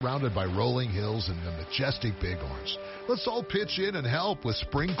Surrounded by rolling hills and the majestic Bighorns. Let's all pitch in and help with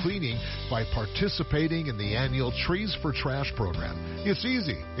spring cleaning by participating in the annual Trees for Trash program. It's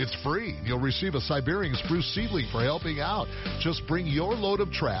easy. It's free. You'll receive a Siberian spruce seedling for helping out. Just bring your load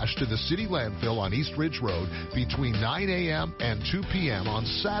of trash to the city landfill on East Ridge Road between 9 a.m. and 2 p.m. on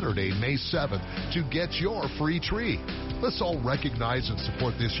Saturday, May 7th to get your free tree. Let's all recognize and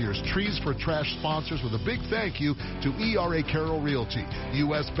support this year's Trees for Trash sponsors with a big thank you to ERA Carroll Realty,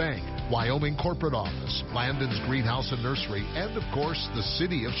 U.S. Bank, Wyoming Corporate Office, Landon's Greenhouse and Nursery, and, of course, the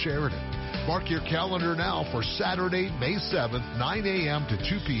City of Sheridan. Mark your calendar now for Saturday, May 7th, 9 a.m. to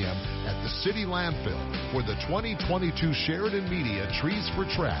 2 p.m. at the City Landfill for the 2022 Sheridan Media Trees for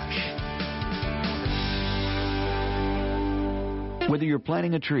Trash. Whether you're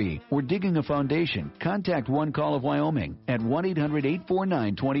planting a tree or digging a foundation, contact One Call of Wyoming at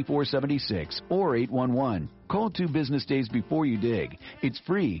 1-800-849-2476 or 811. Call 2 business days before you dig. It's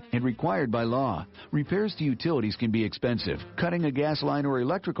free and required by law. Repairs to utilities can be expensive. Cutting a gas line or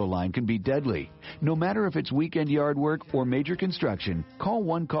electrical line can be deadly. No matter if it's weekend yard work or major construction, call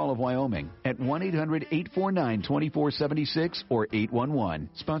One Call of Wyoming at 1-800-849-2476 or 811.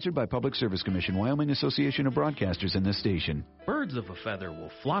 Sponsored by Public Service Commission, Wyoming Association of Broadcasters, and this station. Birds of a Feather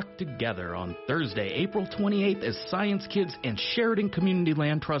will flock together on Thursday, April 28th as Science Kids and Sheridan Community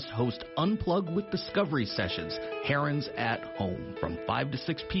Land Trust host Unplug with Discovery sessions. Herons at Home. From 5 to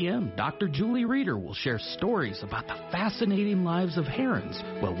 6 p.m., Dr. Julie Reeder will share stories about the fascinating lives of herons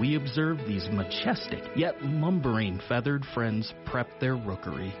while we observe these majestic yet lumbering feathered friends prep their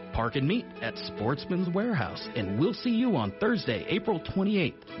rookery. Park and meet at Sportsman's Warehouse, and we'll see you on Thursday, April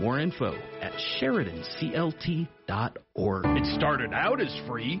 28th. More info at SheridanCLT.org. It started out as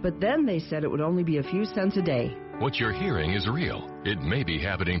free, but then they said it would only be a few cents a day. What you're hearing is real. It may be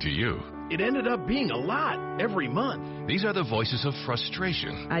happening to you. It ended up being a lot every month. These are the voices of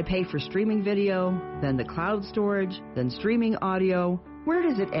frustration. I pay for streaming video, then the cloud storage, then streaming audio. Where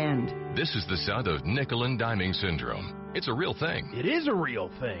does it end? This is the sound of nickel and diming syndrome. It's a real thing. It is a real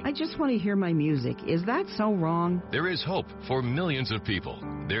thing. I just want to hear my music. Is that so wrong? There is hope for millions of people.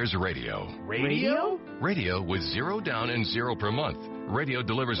 There's radio. Radio? Radio with $0 down and $0 per month. Radio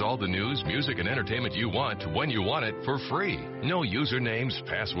delivers all the news, music, and entertainment you want when you want it for free. No usernames,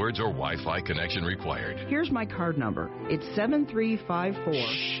 passwords, or Wi-Fi connection required. Here's my card number. It's 7354.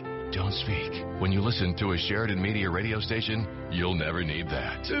 Shh. Don't speak. When you listen to a Sheridan Media radio station, you'll never need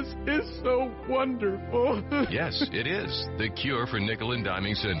that. This is so wonderful. Yes, it is. The cure for nickel and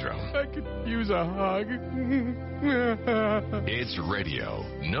diming syndrome. I could use a hug. It's radio.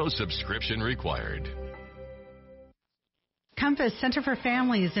 No subscription required. Compass Center for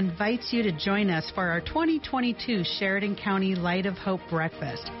Families invites you to join us for our 2022 Sheridan County Light of Hope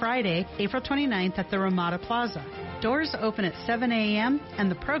Breakfast, Friday, April 29th at the Ramada Plaza. Doors open at 7 a.m.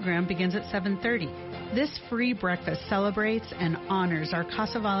 and the program begins at 7:30. This free breakfast celebrates and honors our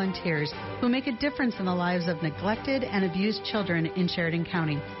CASA volunteers who make a difference in the lives of neglected and abused children in Sheridan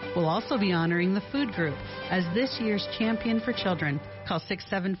County. We'll also be honoring the food group as this year's champion for children. Call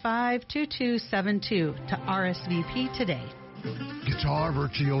 675-2272 to RSVP today. Guitar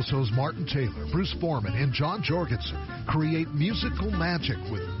virtuosos Martin Taylor, Bruce Foreman, and John Jorgensen create musical magic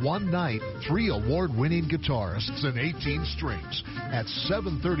with one night, 3 award-winning guitarists and 18 strings at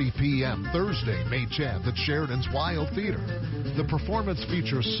 7:30 p.m. Thursday, May 10th at Sheridan's Wild Theater. The performance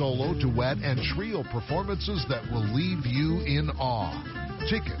features solo, duet, and trio performances that will leave you in awe.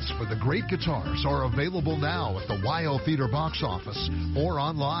 Tickets for the great guitars are available now at the Wild Theater box office or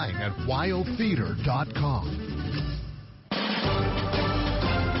online at wildtheater.com.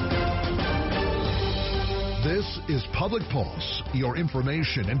 This is Public Pulse, your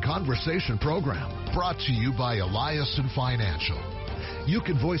information and conversation program, brought to you by Eliason Financial. You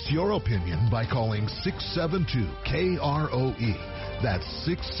can voice your opinion by calling 672-KROE. That's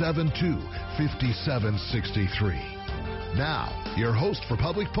 672-5763. Now, your host for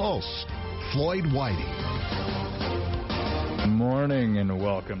Public Pulse, Floyd Whiting. Good morning and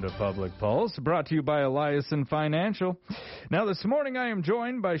welcome to Public Pulse, brought to you by Eliason Financial. Now, this morning I am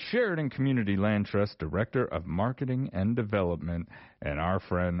joined by Sheridan Community Land Trust Director of Marketing and Development and our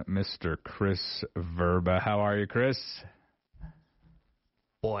friend, Mr. Chris Verba. How are you, Chris?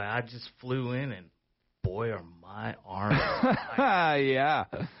 Boy, I just flew in and boy, are my arms.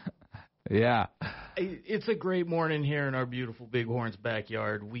 Yeah. It's a great morning here in our beautiful Bighorns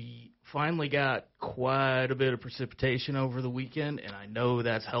backyard. We finally got quite a bit of precipitation over the weekend, and I know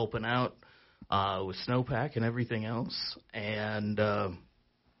that's helping out with snowpack and everything else. And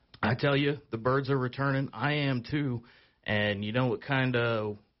I tell you, the birds are returning. I am too. And you know what kind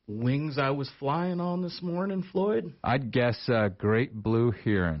of wings I was flying on this morning, Floyd? I'd guess great blue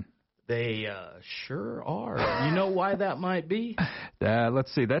heron. They sure are. You know why that might be?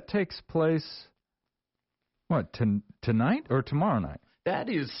 Let's see. That takes place, tonight or tomorrow night? That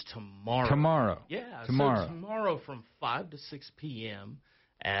is tomorrow. Tomorrow. Yeah, tomorrow. So tomorrow from 5 to 6 p.m.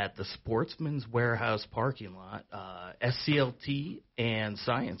 at the Sportsman's Warehouse parking lot, SCLT and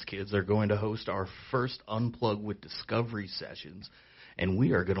Science Kids are going to host our first Unplug with Discovery sessions, and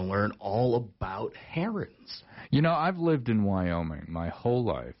we are going to learn all about herons. You know, I've lived in Wyoming my whole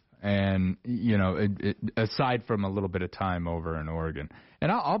life, and, you know, aside from a little bit of time over in Oregon,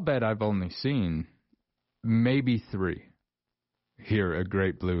 and I'll bet I've only seen maybe 3 here at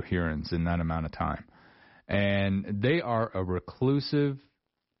great blue herons in that amount of time. And they are a reclusive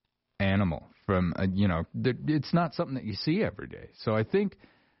animal from, it's not something that you see every day. So I think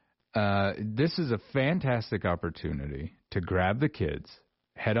this is a fantastic opportunity to grab the kids,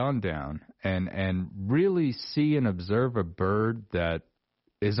 head on down, and really see and observe a bird that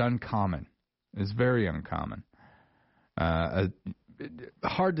is uncommon, is very uncommon.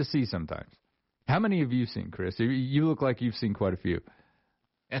 Hard to see sometimes. How many have you seen, Chris? You look like you've seen quite a few.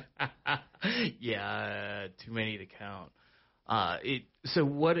 Yeah, too many to count. So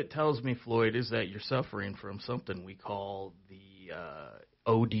what it tells me, Floyd, is that you're suffering from something we call the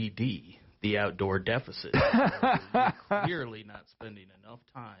ODD, the outdoor deficit. You're clearly not spending enough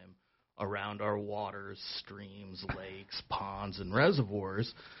time around our waters, streams, lakes, ponds, and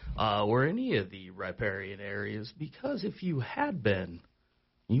reservoirs, or any of the riparian areas, because if you had been,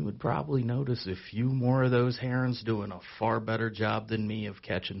 you would probably notice a few more of those herons doing a far better job than me of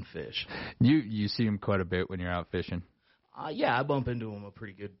catching fish. You see them quite a bit when you're out fishing? Yeah, I bump into them a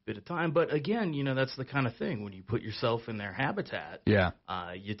pretty good bit of time. But, again, that's the kind of thing. When you put yourself in their habitat,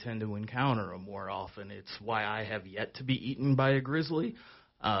 you tend to encounter them more often. It's why I have yet to be eaten by a grizzly.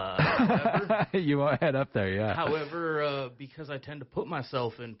 However, you won't head up there, yeah. However, because I tend to put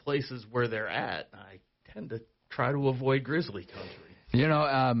myself in places where they're at, I tend to try to avoid grizzly country.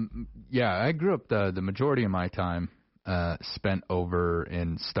 I grew up the majority of my time spent over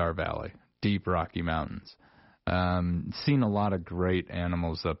in Star Valley, deep Rocky Mountains. Seen a lot of great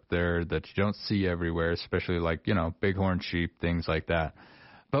animals up there that you don't see everywhere, especially like, bighorn sheep, things like that.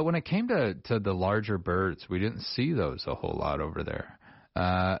 But when it came to the larger birds, we didn't see those a whole lot over there.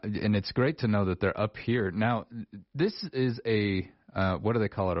 And it's great to know that they're up here. Now, this is what do they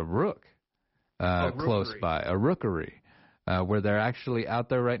call it, a rook, close by, a rookery. Where they're actually out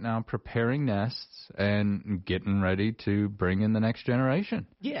there right now preparing nests and getting ready to bring in the next generation.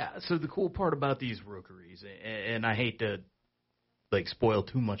 Yeah, so the cool part about these rookeries, and I hate to spoil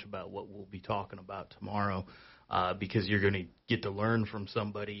too much about what we'll be talking about tomorrow, because you're going to get to learn from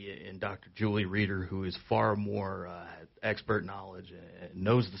somebody in Dr. Julie Reeder, who is far more expert knowledge and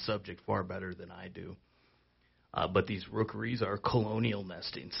knows the subject far better than I do. But these rookeries are colonial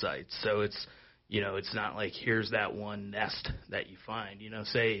nesting sites, so it's not like here's that one nest that you find.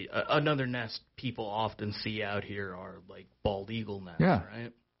 Say another nest people often see out here are like bald eagle nests,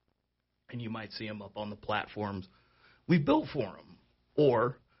 right? And you might see them up on the platforms we've built for them.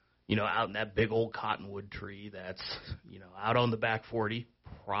 Or, out in that big old cottonwood tree that's, out on the back 40,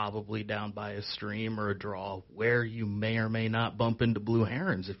 probably down by a stream or a draw, where you may or may not bump into blue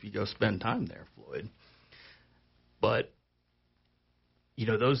herons if you go spend time there, Floyd. But,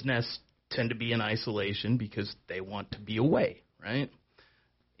 those nests tend to be in isolation because they want to be away, right?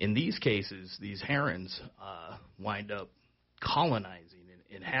 In these cases, these herons wind up colonizing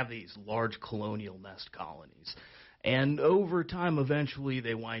and have these large colonial nest colonies. And over time, eventually,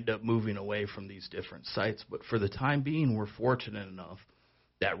 they wind up moving away from these different sites. But for the time being, we're fortunate enough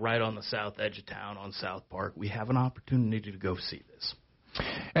that right on the south edge of town on South Park, we have an opportunity to go see this.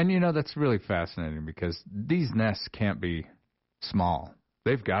 And, that's really fascinating because these nests can't be small.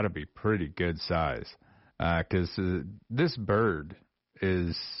 They've got to be pretty good size because this bird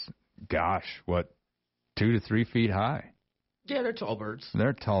is, 2 to 3 feet high. Yeah, they're tall birds. They're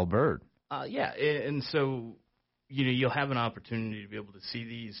a tall bird. And so, you'll have an opportunity to be able to see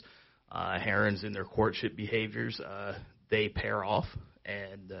these herons in their courtship behaviors. They pair off,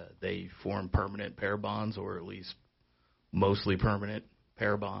 and they form permanent pair bonds, or at least mostly permanent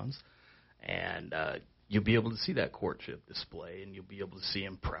pair bonds. And you'll be able to see that courtship display, and you'll be able to see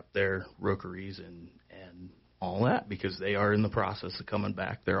them prep their rookeries and all that, because they are in the process of coming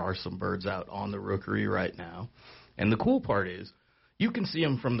back. There are some birds out on the rookery right now. And the cool part is you can see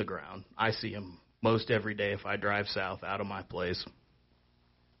them from the ground. I see them most every day if I drive south out of my place.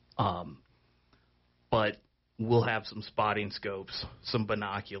 But we'll have some spotting scopes, some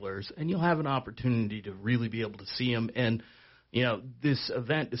binoculars, and you'll have an opportunity to really be able to see them. And This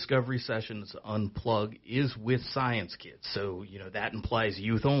event, Discovery Sessions Unplug, is with science kids. So, that implies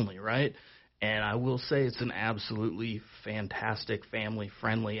youth only, right? And I will say it's an absolutely fantastic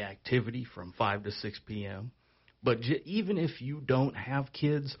family-friendly activity from 5 to 6 p.m. But even if you don't have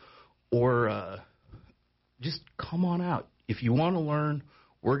kids or just come on out. If you want to learn,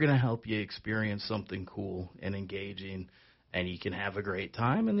 we're going to help you experience something cool and engaging, and you can have a great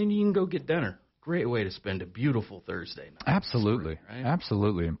time, and then you can go get dinner. Great way to spend a beautiful Thursday night. Absolutely. Spring, right?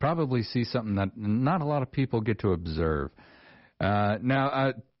 Absolutely. And probably see something that not a lot of people get to observe.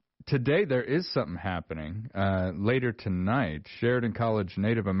 Now, today there is something happening. Later tonight, Sheridan College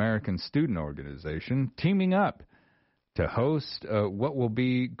Native American Student Organization teaming up to host what will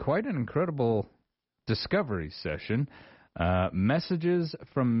be quite an incredible discovery session, Messages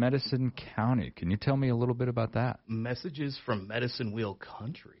from Medicine County. Can you tell me a little bit about that? Messages from Medicine Wheel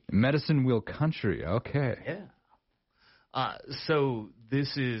Country. Medicine Wheel Country, okay. Yeah. So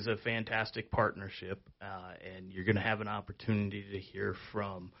this is a fantastic partnership, and you're going to have an opportunity to hear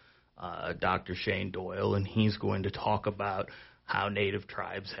from Dr. Shane Doyle, and he's going to talk about how Native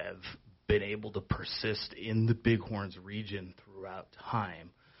tribes have been able to persist in the Bighorns region throughout time.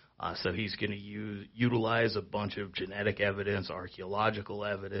 So he's going to utilize a bunch of genetic evidence, archaeological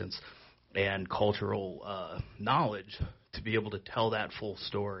evidence, and cultural knowledge to be able to tell that full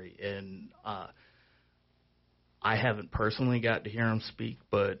story. And I haven't personally got to hear him speak,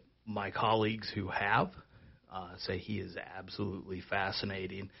 but my colleagues who have say he is absolutely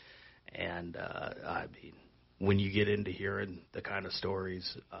fascinating. And, when you get into hearing the kind of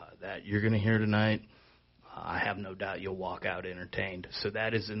stories that you're going to hear tonight, I have no doubt you'll walk out entertained. So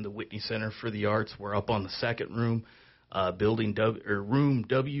that is in the Whitney Center for the Arts. We're up on the second room, room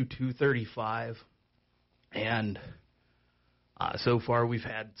W235. And so far we've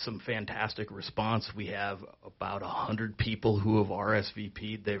had some fantastic response. We have about 100 people who have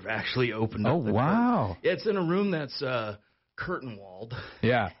RSVP'd. They've actually opened up the wow. curtain. It's in a room that's curtain-walled.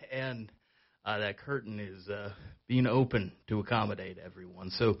 Yeah. And that curtain is being open to accommodate everyone.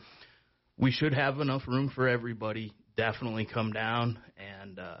 So we should have enough room for everybody. Definitely come down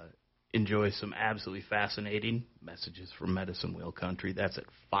and enjoy some absolutely fascinating Messages from Medicine Wheel Country. That's at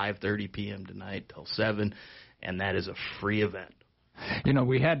 5:30 p.m. tonight till 7, and that is a free event.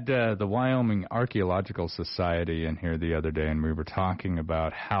 We had the Wyoming Archaeological Society in here the other day, and we were talking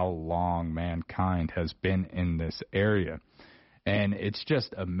about how long mankind has been in this area. And it's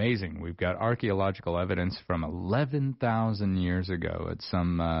just amazing. We've got archaeological evidence from 11,000 years ago at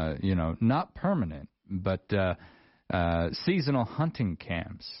some, not permanent, but seasonal hunting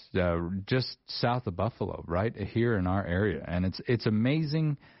camps just south of Buffalo, right here in our area. And it's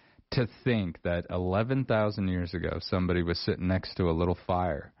amazing to think that 11,000 years ago somebody was sitting next to a little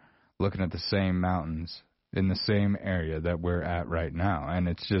fire looking at the same mountains in the same area that we're at right now. And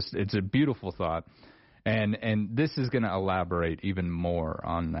it's a beautiful thought. And this is going to elaborate even more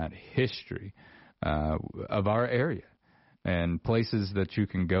on that history of our area. And places that you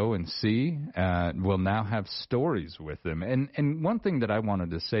can go and see will now have stories with them. And one thing that I wanted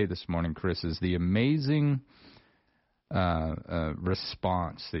to say this morning, Chris, is the amazing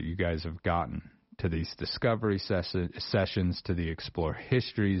response that you guys have gotten to these discovery sessions, to the Explore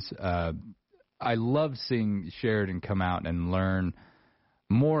Histories. I love seeing Sheridan come out and learn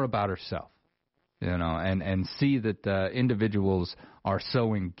more about herself. And see that individuals are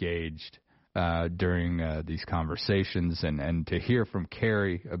so engaged during these conversations, and to hear from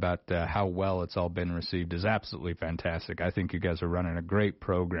Carrie about how well it's all been received is absolutely fantastic. I think you guys are running a great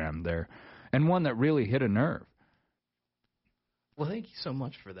program there, and one that really hit a nerve. Well, thank you so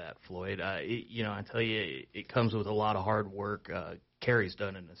much for that, Floyd. I tell you, it comes with a lot of hard work. Carrie's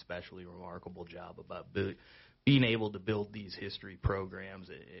done an especially remarkable job about being able to build these history programs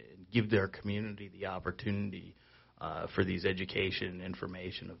and give their community the opportunity for these education and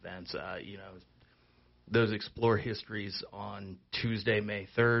information events. Those Explore Histories on Tuesday, May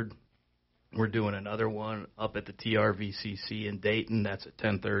 3rd. We're doing another one up at the TRVCC in Dayton. That's at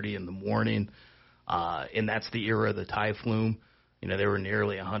 10:30 in the morning. And that's the era of the tie flume. There were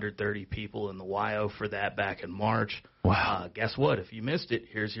nearly 130 people in the WYO for that back in March. Wow. Guess what? If you missed it,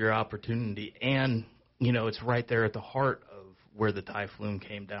 here's your opportunity. And it's right there at the heart of where the tie flume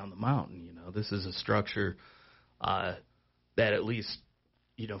came down the mountain. This is a structure that at least,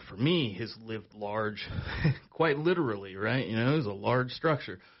 for me, has lived large, quite literally, right? It was a large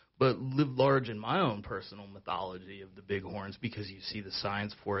structure, but lived large in my own personal mythology of the Bighorns because you see the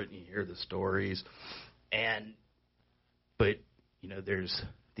signs for it and you hear the stories. But there's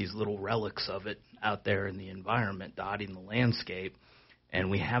these little relics of it out there in the environment dotting the landscape. And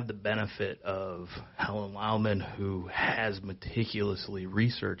we have the benefit of Helen Lauman, who has meticulously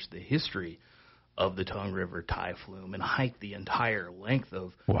researched the history of the Tongue River tie flume and hiked the entire length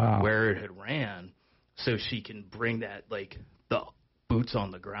of where it had ran, so she can bring that, like, the boots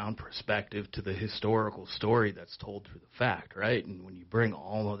on the ground perspective to the historical story that's told through the fact, right? And when you bring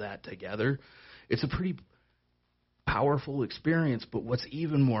all of that together, it's a pretty powerful experience. But what's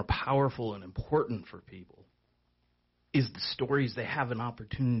even more powerful and important for people is the stories they have an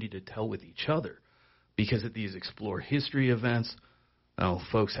opportunity to tell with each other. Because at these Explore History events,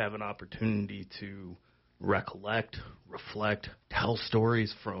 folks have an opportunity to recollect, reflect, tell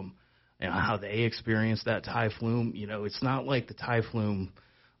stories from how they experienced that tie flume. It's not like the tie flume,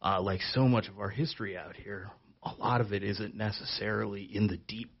 like so much of our history out here, a lot of it isn't necessarily in the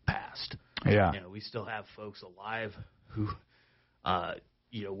deep past. Yeah. We still have folks alive who,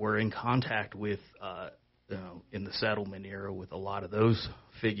 were in contact with, in the settlement era with a lot of those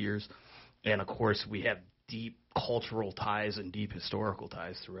figures. And, of course, we have deep cultural ties and deep historical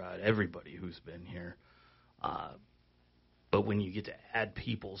ties throughout everybody who's been here. But when you get to add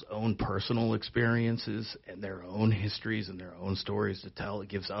people's own personal experiences and their own histories and their own stories to tell, it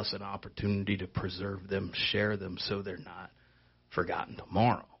gives us an opportunity to preserve them, share them, so they're not forgotten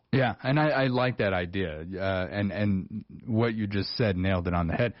tomorrow. Yeah, and I like that idea. And what you just said nailed it on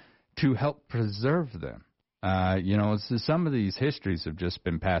the head, to help preserve them. Some of these histories have just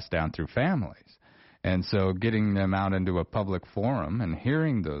been passed down through families. And so getting them out into a public forum and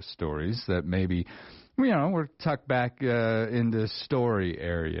hearing those stories that maybe, we're tucked back in the story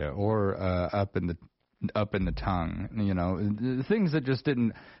area or up in the tongue, things that just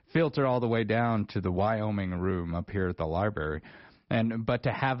didn't filter all the way down to the Wyoming room up here at the library. But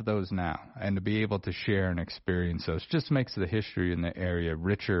to have those now and to be able to share and experience those just makes the history in the area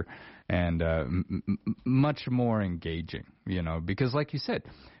richer and much more engaging, because like you said,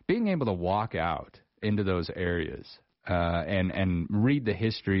 being able to walk out into those areas and read the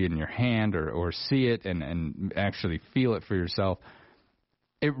history in your hand or see it and actually feel it for yourself,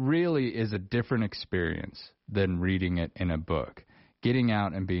 it really is a different experience than reading it in a book. Getting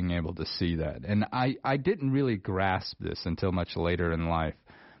out and being able to see that. And I didn't really grasp this until much later in life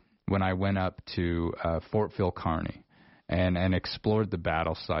when I went up to Fort Phil Kearny and explored the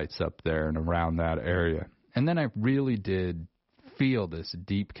battle sites up there and around that area. And then I really did feel this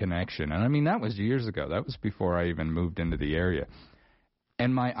deep connection. And, I mean, that was years ago. That was before I even moved into the area.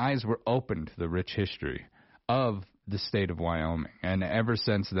 And my eyes were open to the rich history of the state of Wyoming. And ever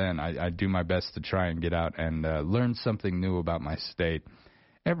since then, I do my best to try and get out and learn something new about my state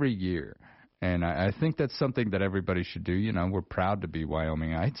every year. And I think that's something that everybody should do. We're proud to be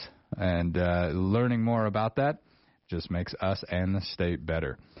Wyomingites. And learning more about that just makes us and the state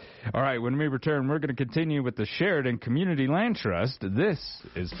better. All right, when we return, we're going to continue with the Sheridan Community Land Trust. This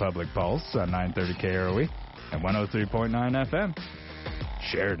is Public Pulse on 930 KROE and 103.9 FM.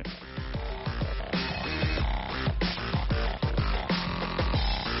 Sheridan.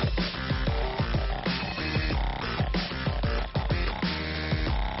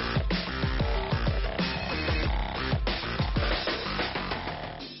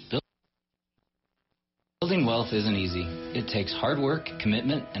 Building wealth isn't easy. It takes hard work,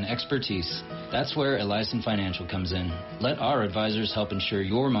 commitment, and expertise. That's where Elyson Financial comes in. Let our advisors help ensure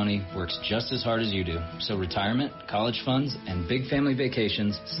your money works just as hard as you do. So retirement, college funds, and big family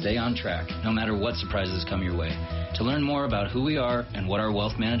vacations stay on track, no matter what surprises come your way. To learn more about who we are and what our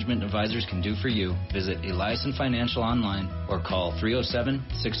wealth management advisors can do for you, visit Elyson Financial online or call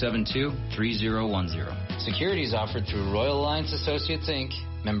 307-672-3010. Securities offered through Royal Alliance Associates, Inc.,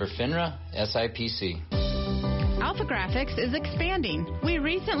 member FINRA, SIPC. Alpha Graphics is expanding. We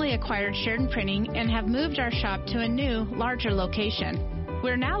recently acquired Sheridan Printing and have moved our shop to a new, larger location.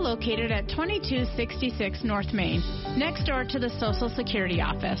 We're now located at 2266 North Main, next door to the Social Security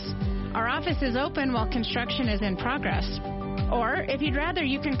office. Our office is open while construction is in progress. Or, if you'd rather,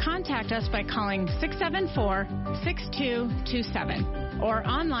 you can contact us by calling 674-6227 or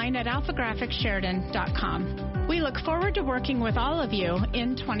online at alphagraphicsheridan.com. We look forward to working with all of you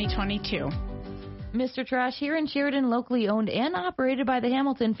in 2022. Mr. Trash here in Sheridan, locally owned and operated by the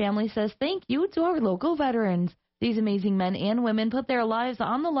Hamilton family, says thank you to our local veterans. These amazing men and women put their lives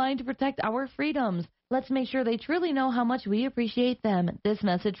on the line to protect our freedoms. Let's make sure they truly know how much we appreciate them. This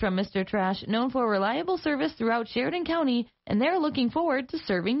message from Mr. Trash, known for reliable service throughout Sheridan County, and they're looking forward to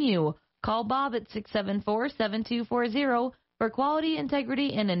serving you. Call Bob at 674-7240. For quality,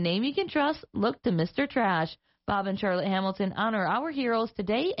 integrity, and a name you can trust, look to Mr. Trash. Bob and Charlotte Hamilton honor our heroes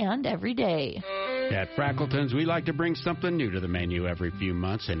today and every day. At Frackleton's, we like to bring something new to the menu every few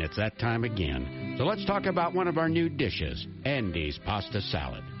months, and it's that time again. So let's talk about one of our new dishes, Andy's Pasta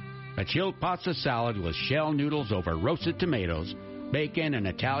Salad. A chilled pasta salad with shell noodles over roasted tomatoes, bacon, and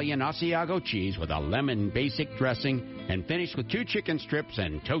Italian Asiago cheese with a lemon basic dressing, and finished with 2 chicken strips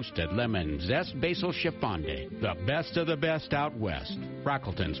and toasted lemon zest basil chiffonde. The best of the best out west.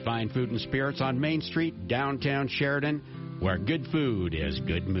 Brockleton's Fine Food and Spirits on Main Street, downtown Sheridan, where good food is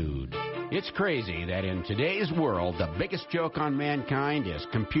good mood. It's crazy that in today's world, the biggest joke on mankind is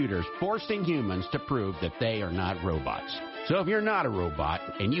computers forcing humans to prove that they are not robots. So if you're not a robot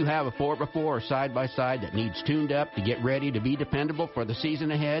and you have a 4x4 or side-by-side that needs tuned up to get ready to be dependable for the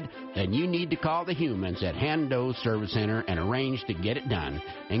season ahead, then you need to call the humans at Hendo's Service Center and arrange to get it done.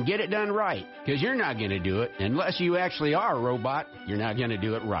 And get it done right, because you're not going to do it. Unless you actually are a robot, you're not going to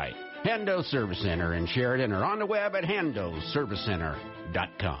do it right. Hendo's Service Center in Sheridan or on the web at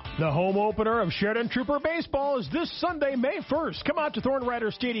Hendo'sServiceCenter.com. The home opener of Sheridan Trooper Baseball is this Sunday, May 1st. Come out to Thorn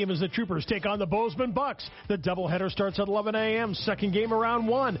Rider Stadium as the Troopers take on the Bozeman Bucks. The doubleheader starts at 11 a.m., second game around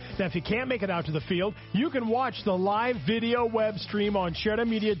 1. Now, if you can't make it out to the field, you can watch the live video web stream on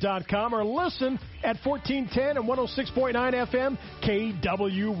SheridanMedia.com or listen at 1410 and 106.9 FM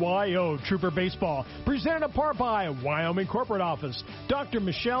KWYO. Trooper Baseball, presented in part by Wyoming Corporate Office, Dr.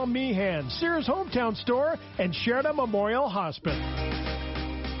 Michelle Meehan, Sears Hometown Store, and Sheridan Memorial Hospital.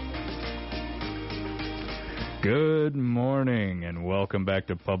 Good morning and welcome back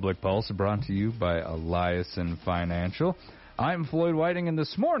to Public Pulse, brought to you by Eliason Financial. I'm Floyd Whiting, and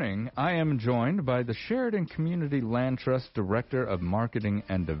this morning I am joined by the Sheridan Community Land Trust Director of Marketing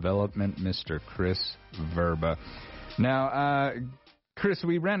and Development, Mr. Chris Verba. Now, Chris,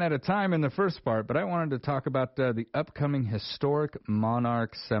 we ran out of time in the first part, but I wanted to talk about the upcoming Historic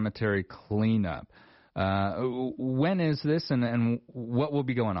Monarch Cemetery cleanup. When is this, and what will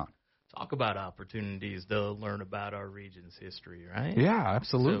be going on? Talk about opportunities to learn about our region's history, right? Yeah,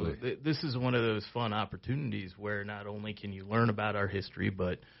 absolutely. So this is one of those fun opportunities where not only can you learn about our history,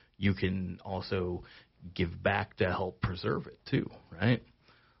 but you can also give back to help preserve it too, right?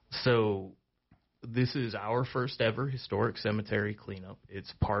 So this is our first ever historic cemetery cleanup.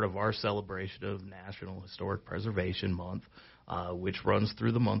 It's part of our celebration of National Historic Preservation Month, which runs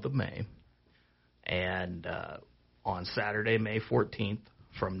through the month of May. And on Saturday, May 14th,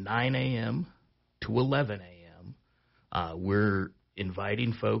 from 9 a.m. to 11 a.m., we're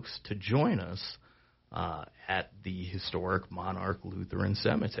inviting folks to join us at the historic Monarch Lutheran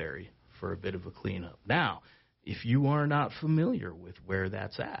Cemetery for a bit of a cleanup. Now, if you are not familiar with where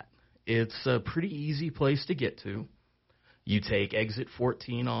that's at, it's a pretty easy place to get to. You take exit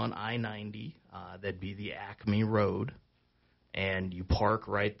 14 on I-90, that'd be the Acme Road, and you park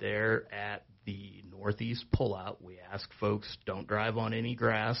right there at the northeast pullout. We ask folks, don't drive on any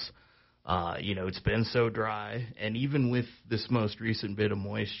grass. It's been so dry. And even with this most recent bit of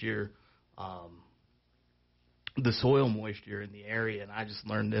moisture, the soil moisture in the area, and I just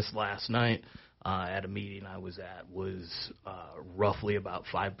learned this last night at a meeting I was at, was roughly about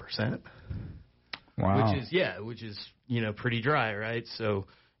 5%. Wow. Which is pretty dry, right? So,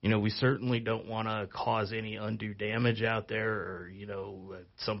 we certainly don't want to cause any undue damage out there or,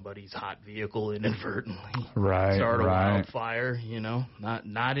 somebody's hot vehicle inadvertently start a wildfire,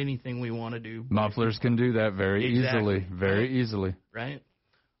 not anything we want to do. Mufflers can do that very easily, easily. Right?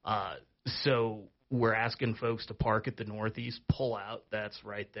 So we're asking folks to park at the northeast pullout. That's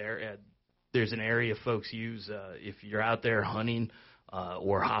right there. And there's an area folks use if you're out there hunting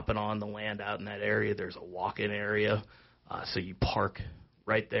or hopping on the land out in that area. There's a walk-in area. So you park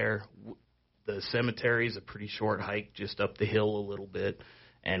right there. The cemetery is a pretty short hike just up the hill a little bit,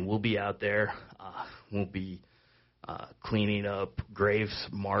 and we'll be out there. We'll be cleaning up graves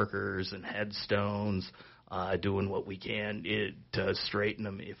markers and headstones, doing what we can to straighten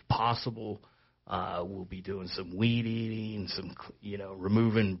them if possible. We'll be doing some weed eating, some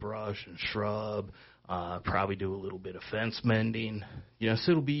removing brush and shrub, probably do a little bit of fence mending.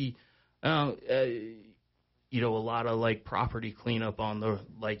 So it'll be a lot of like property cleanup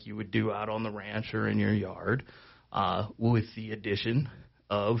like you would do out on the ranch or in your yard, with the addition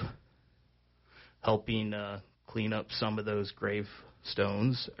of helping clean up some of those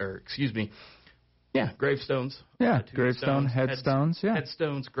gravestones, gravestones. Yeah, gravestone, headstones,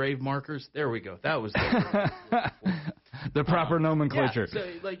 headstones, grave markers. There we go. That was the proper nomenclature. Yeah,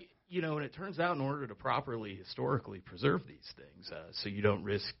 so and it turns out in order to properly historically preserve these things, so you don't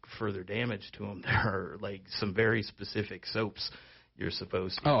risk further damage to them, there are some very specific soaps you're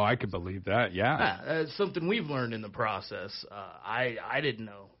supposed to. Oh, I could believe that, yeah. It's something we've learned in the process. I didn't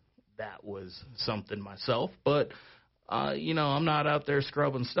know that was something myself, but I'm not out there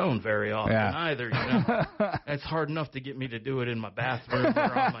scrubbing stone very often either. It's hard enough to get me to do it in my bathroom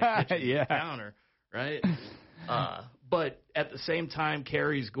or on my kitchen counter, right? But at the same time,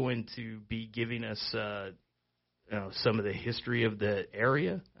 Carrie's going to be giving us some of the history of the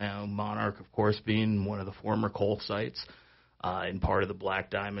area. Monarch, of course, being one of the former coal sites and part of the Black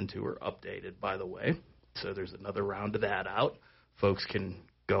Diamond Tour, updated, by the way. So there's another round of that out. Folks can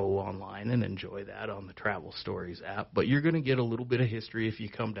go online and enjoy that on the Travel Stories app. But you're going to get a little bit of history if you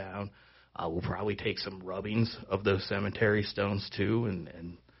come down. We'll probably take some rubbings of those cemetery stones, too,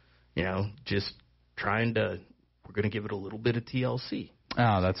 and just trying to – we're going to give it a little bit of TLC.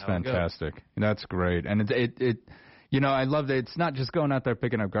 Oh, that's fantastic. That's great. And it I love that it's not just going out there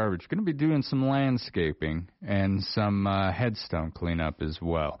picking up garbage. You're going to be doing some landscaping and some headstone cleanup as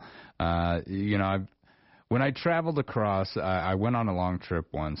well. When I traveled across, I went on a long trip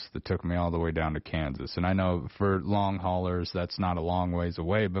once that took me all the way down to Kansas. And I know for long haulers, that's not a long ways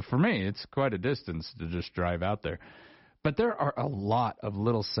away. But for me, it's quite a distance to just drive out there. But there are a lot of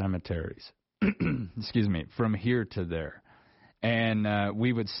little cemeteries, excuse me, from here to there. And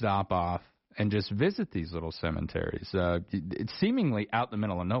we would stop off and just visit these little cemeteries. It's seemingly out in the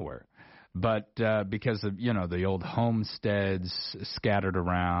middle of nowhere. But because of, the old homesteads scattered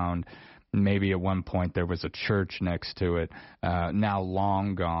around, maybe at one point there was a church next to it, now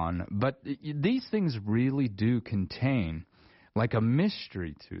long gone. But these things really do contain like a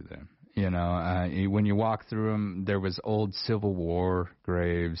mystery to them. When you walk through them, there was old Civil War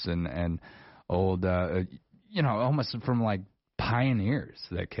graves and old, almost from like pioneers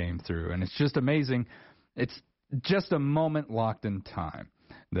that came through. And it's just amazing. It's just a moment locked in time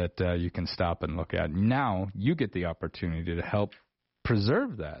that you can stop and look at. Now you get the opportunity to help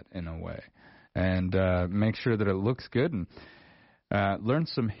preserve that in a way and make sure that it looks good and learn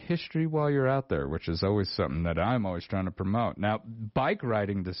some history while you're out there, which is always something that I'm always trying to promote. Now, bike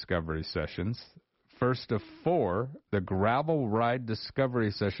riding discovery sessions, first of 4, the Gravel Ride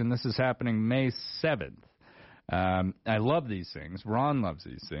Discovery Session. This is happening May 7th. I love these things. Ron loves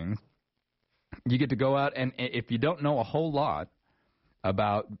these things. You get to go out, and if you don't know a whole lot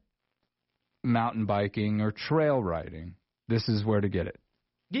about mountain biking or trail riding, this is where to get it.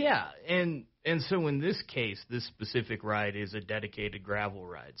 Yeah, and so in this case, this specific ride is a dedicated gravel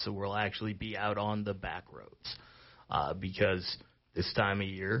ride, so we'll actually be out on the back roads because this time of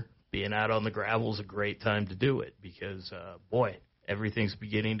year, being out on the gravel is a great time to do it because, everything's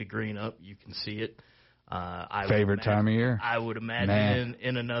beginning to green up. You can see it. Favorite time of year? I would imagine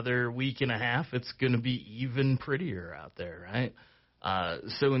in another week and a half, it's going to be even prettier out there, right?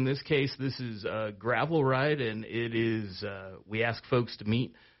 So in this case, this is a gravel ride, and it is we ask folks to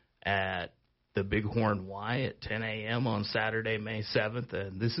meet at the Bighorn Y at 10 a.m. on Saturday, May 7th.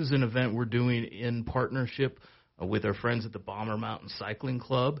 And this is an event we're doing in partnership with our friends at the Bomber Mountain Cycling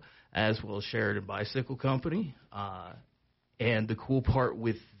Club, as well as Sheridan Bicycle Company. And the cool part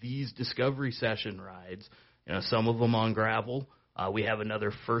with these discovery session rides, some of them on gravel. We have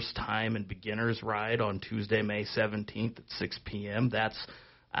another first time and beginners ride on Tuesday, May 17th at 6 p.m. That's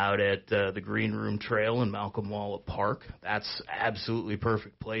out at the Green Room Trail in Malcolm Wallet Park. That's absolutely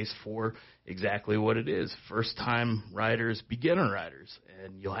perfect place for exactly what it is. First time riders, beginner riders.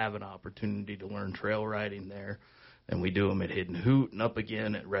 And you'll have an opportunity to learn trail riding there. And we do them at Hidden Hoot and up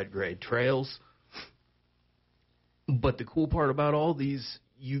again at Red Grade Trails. But the cool part about all these,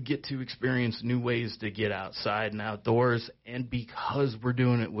 you get to experience new ways to get outside and outdoors. And because we're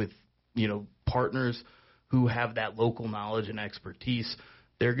doing it with, partners who have that local knowledge and expertise,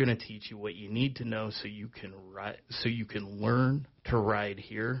 they're going to teach you what you need to know so you can ride, so you can learn to ride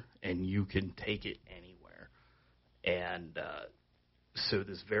here and you can take it anywhere. And so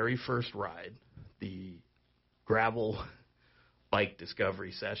this very first ride, the gravel bike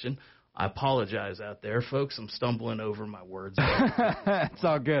discovery session, I apologize out there, folks. I'm stumbling over my words. It's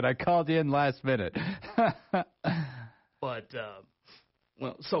all good. I called you in last minute. But,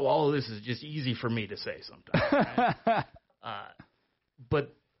 so all of this is just easy for me to say sometimes, right?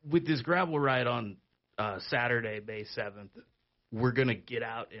 But with this gravel ride on Saturday, May 7th, we're going to get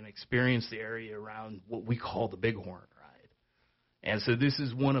out and experience the area around what we call the Bighorn Ride. And so this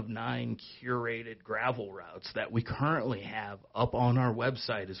is one of 9 curated gravel routes that we currently have up on our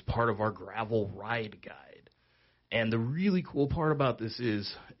website as part of our gravel ride guide. And the really cool part about this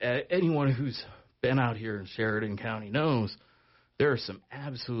is anyone who's been out here in Sheridan County knows there are some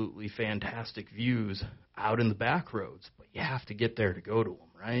absolutely fantastic views out in the back roads, but you have to get there to go to them,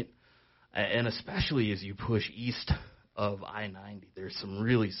 right? And especially as you push east of I-90, there's some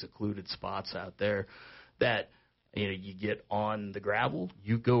really secluded spots out there that you get on the gravel,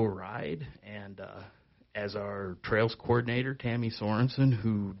 you go ride, and as our trails coordinator, Tammy Sorensen,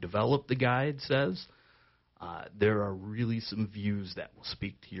 who developed the guide, says, there are really some views that will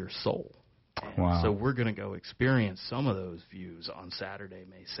speak to your soul. Wow. So we're going to go experience some of those views on Saturday,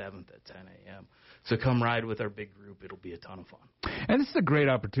 May 7th at 10 a.m. So come ride with our big group. It'll be a ton of fun. And this is a great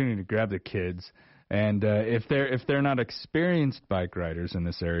opportunity to grab the kids. And if they're not experienced bike riders in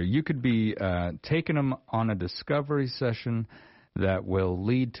this area, you could be taking them on a discovery session that will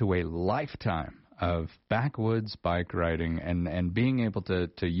lead to a lifetime of backwoods bike riding and being able to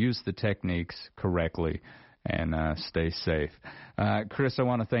use the techniques correctly and stay safe. Chris, I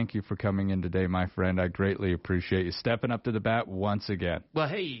want to thank you for coming in today, my friend. I greatly appreciate you stepping up to the bat once again. Well,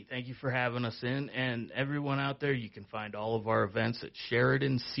 hey, thank you for having us in. And everyone out there, you can find all of our events at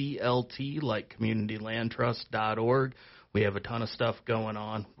Sheridan CLT, like communitylandtrust.org. We have a ton of stuff going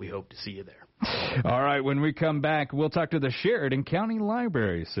on. We hope to see you there. All right, when we come back, we'll talk to the Sheridan County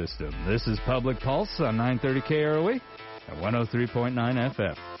Library System. This is Public Pulse on 930 KROE at 103.9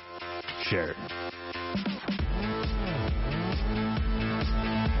 FM. Sheridan.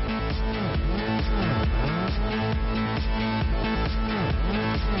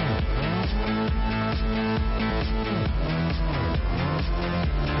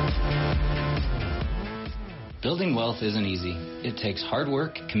 Building wealth isn't easy. It takes hard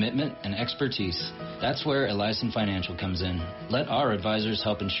work, commitment, and expertise. That's where Elyson Financial comes in. Let our advisors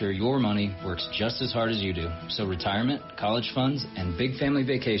help ensure your money works just as hard as you do. So retirement, college funds, and big family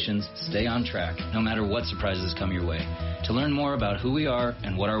vacations stay on track, no matter what surprises come your way. To learn more about who we are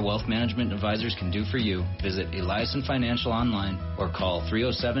and what our wealth management advisors can do for you, visit Elyson Financial online or call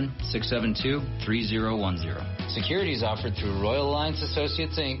 307-672-3010. Securities offered through Royal Alliance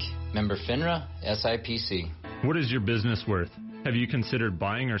Associates, Inc., member FINRA, SIPC. What is your business worth? Have you considered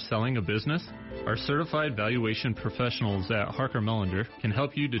buying or selling a business? Our certified valuation professionals at Harker Mellinger can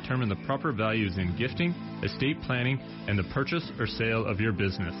help you determine the proper values in gifting, estate planning, and the purchase or sale of your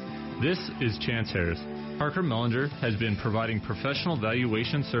business. This is Chance Harris. Harker Mellinger has been providing professional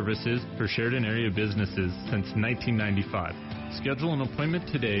valuation services for Sheridan area businesses since 1995. Schedule an appointment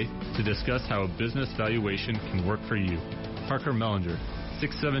today to discuss how a business valuation can work for you. Harker Mellinger,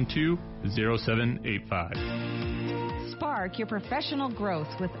 672-0785. Spark your professional growth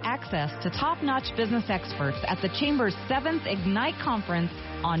with access to top-notch business experts at the Chamber's 7th Ignite Conference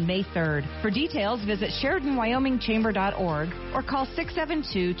on May 3rd. For details, visit SheridanWyomingChamber.org or call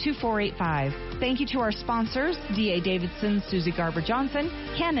 672-2485. Thank you to our sponsors, D.A. Davidson, Susie Garber-Johnson,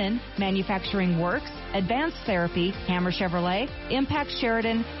 Canon, Manufacturing Works, Advanced Therapy, Hammer Chevrolet, Impact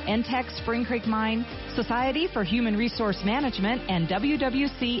Sheridan, Entech Spring Creek Mine, Society for Human Resource Management, and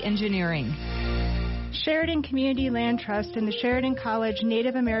WWC Engineering. Sheridan Community Land Trust and the Sheridan College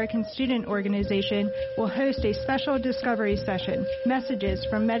Native American Student Organization will host a special discovery session, Messages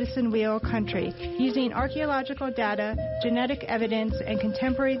from Medicine Wheel Country, using archaeological data, genetic evidence, and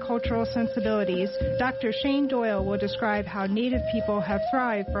contemporary cultural sensibilities. Dr. Shane Doyle will describe how Native people have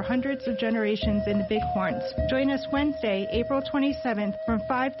thrived for hundreds of generations in the Bighorns. Join us Wednesday, April 27th from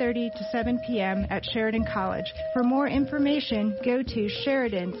 5:30 to 7 p.m. at Sheridan College. For more information, go to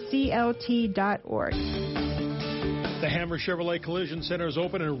SheridanCLT.org. The Hammer Chevrolet Collision Center is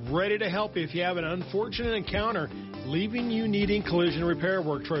open and ready to help you if you have an unfortunate encounter, leaving you needing collision repair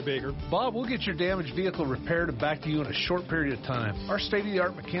work, Troy Baker. Bob, we'll get your damaged vehicle repaired and back to you in a short period of time. Our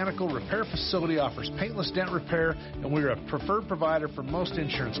state-of-the-art mechanical repair facility offers paintless dent repair, and we're a preferred provider for most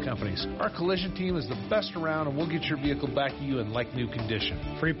insurance companies. Our collision team is the best around, and we'll get your vehicle back to you in like-new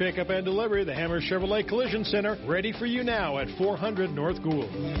condition. Free pickup and delivery, the Hammer Chevrolet Collision Center, ready for you now at 400 North Gould.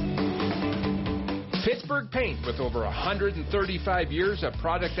 Pittsburgh Paint, with over 135 years of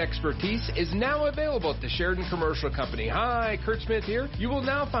product expertise, is now available at the Sheridan Commercial Company. Hi, Kurt Smith here. You will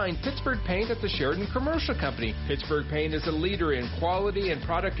now find Pittsburgh Paint at the Sheridan Commercial Company. Pittsburgh Paint is a leader in quality and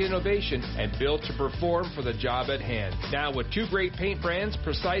product innovation and built to perform for the job at hand. Now with two great paint brands,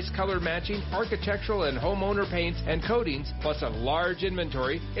 precise color matching, architectural and homeowner paints and coatings, plus a large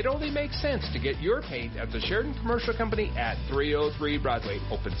inventory, it only makes sense to get your paint at the Sheridan Commercial Company at 303 Broadway.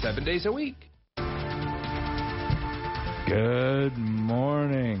 Open 7 days a week. Good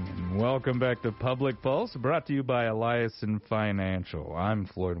morning, and welcome back to Public Pulse, brought to you by Eliason Financial. I'm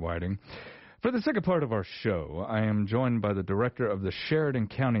Floyd Whiting. For the second part of our show, I am joined by the director of the Sheridan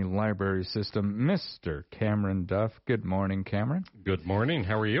County Library System, Mr. Cameron Duff. Good morning, Cameron. Good morning.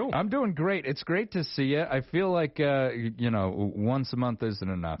 How are you? I'm doing great. It's great to see you. I feel like, once a month isn't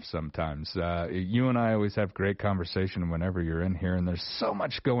enough sometimes. You and I always have great conversation whenever you're in here, and there's so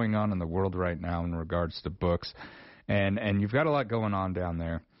much going on in the world right now in regards to books. And you've got a lot going on down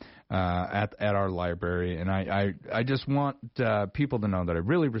there. at our library, and I just want people to know that I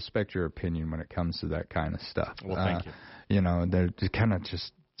really respect your opinion when it comes to that kind of stuff. Well, thank you. You know, they're kind of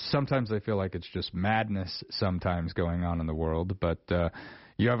just sometimes I feel like it's just madness sometimes going on in the world, but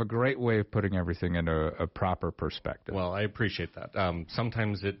you have a great way of putting everything into a proper perspective. Well, I appreciate that.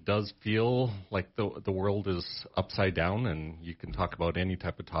 Sometimes it does feel like the world is upside down, and you can talk about any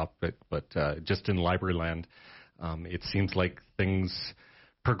type of topic, but just in library land, it seems like things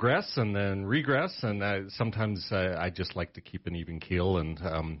progress and then regress, and sometimes I just like to keep an even keel.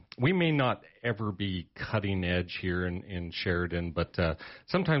 And we may not ever be cutting edge here in Sheridan, but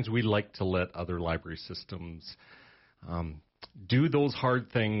sometimes we like to let other library systems do those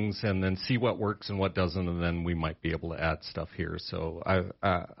hard things and then see what works and what doesn't, and then we might be able to add stuff here. So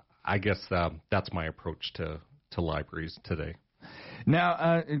I guess that's my approach to libraries today.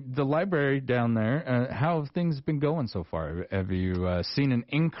 Now, the library down there, how have things been going so far? Have you seen an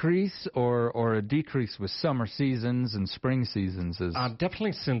increase or a decrease with summer seasons and spring seasons?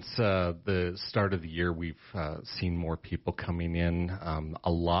 Definitely since the start of the year, we've seen more people coming in.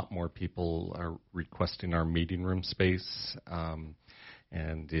 A lot more people are requesting our meeting room space.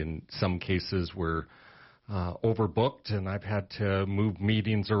 And in some cases, we're overbooked, and I've had to move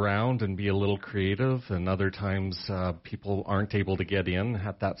meetings around and be a little creative, and other times people aren't able to get in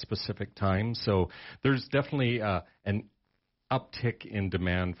at that specific time. So there's definitely an uptick in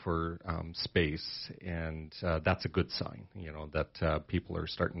demand for space, and that's a good sign, you know, that people are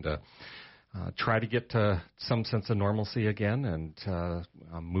starting to try to get to some sense of normalcy again and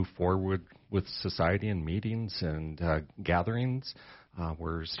move forward with society and meetings and gatherings.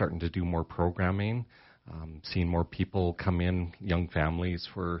 We're starting to do more programming. Seeing more people come in, young families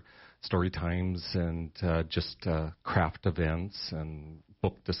for story times and just craft events and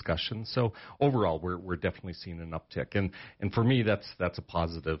book discussions. So overall, we're definitely seeing an uptick, and for me, that's a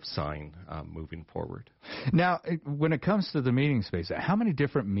positive sign moving forward. Now, when it comes to the meeting space, how many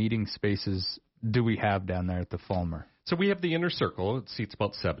different meeting spaces do we have down there at the Fulmer? So we have the inner circle. It seats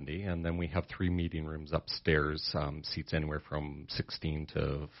about 70, and then we have 3 meeting rooms upstairs, seats anywhere from 16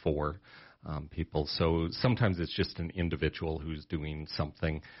 to 4. People. So sometimes it's just an individual who's doing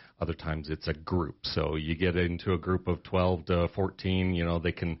something. Other times it's a group. So you get into a group of 12 to 14, you know,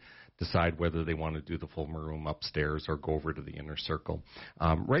 they can decide whether they want to do the Fulmer room upstairs or go over to the inner circle.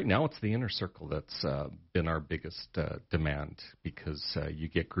 Right now it's the inner circle that's been our biggest demand, because you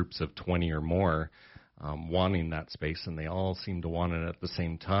get groups of 20 or more wanting that space, and they all seem to want it at the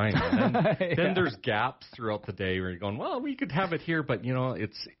same time. And then, then there's gaps throughout the day where you're going, well, we could have it here, but, you know,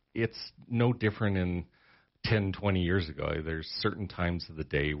 it's no different in 10, 20 years ago. There's certain times of the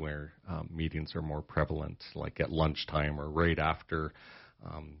day where meetings are more prevalent, like at lunchtime or right after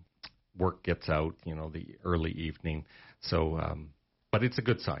work gets out, you know, the early evening. So, but it's a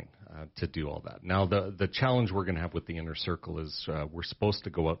good sign to do all that. Now, the challenge we're going to have with the inner circle is we're supposed to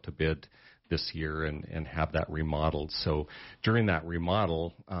go out to bid this year and have that remodeled. So during that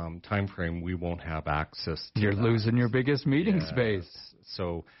remodel time frame, we won't have access to You're losing your biggest meeting space.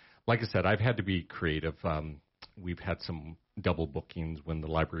 So, like I said, I've had to be creative. We've had some double bookings when the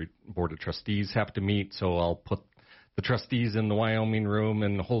library board of trustees have to meet, so I'll put the trustees in the Wyoming room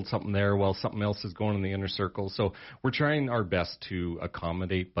and hold something there while something else is going in the inner circle. So we're trying our best to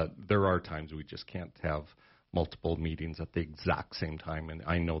accommodate, but there are times we just can't have multiple meetings at the exact same time, and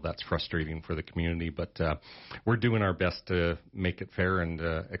I know that's frustrating for the community, but we're doing our best to make it fair and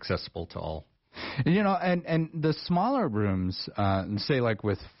accessible to all. You know, and the smaller rooms, say like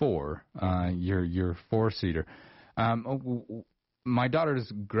with 4, your 4-seater. My daughter's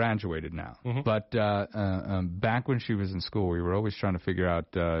graduated now, but back when she was in school, we were always trying to figure out,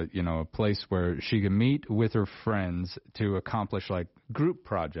 you know, a place where she could meet with her friends to accomplish like group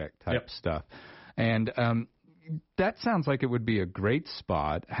project type stuff. And that sounds like it would be a great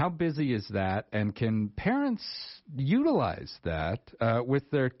spot. How busy is that? And can parents utilize that with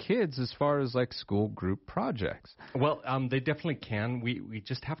their kids as far as like school group projects? Well, they definitely can. We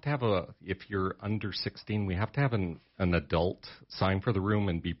just have to have if you're under 16, we have to have an adult sign for the room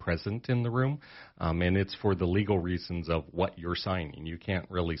and be present in the room. And it's for the legal reasons of what you're signing. You can't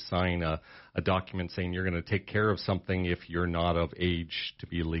really sign a document saying you're going to take care of something if you're not of age to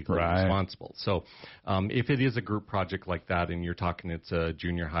be legally responsible. So if it is a group project like that and you're talking it's a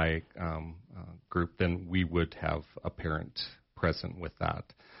junior high group, then we would have a parent present with that.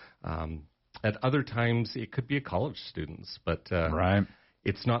 At other times, it could be a college students, but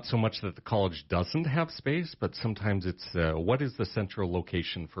it's not so much that the college doesn't have space, but sometimes it's what is the central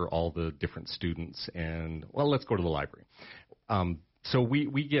location for all the different students, and, well, let's go to the library. So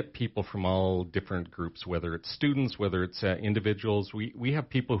we get people from all different groups, whether it's students, whether it's individuals. We have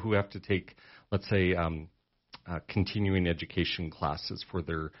people who have to take, let's say, continuing education classes for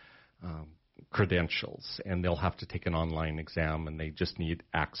their credentials, and they'll have to take an online exam, and they just need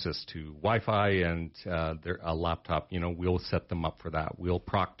access to Wi-Fi and a laptop. We'll set them up for that. We'll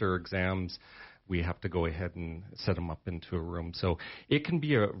proctor exams. We have to go ahead and set them up into a room. So it can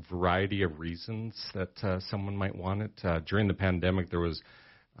be a variety of reasons that someone might want it. During the pandemic, there was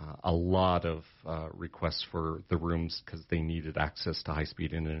a lot of requests for the rooms because they needed access to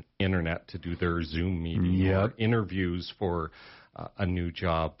high-speed internet to do their Zoom meeting or interviews for a new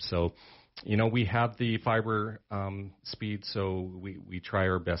job. So, we have the fiber speed, so we try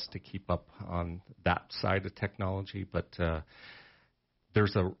our best to keep up on that side of technology. But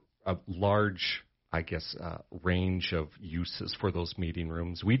there's a large, range of uses for those meeting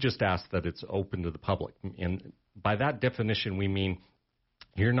rooms. We just ask that it's open to the public. And by that definition, we mean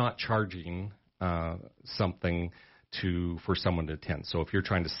you're not charging something for someone to attend. So if you're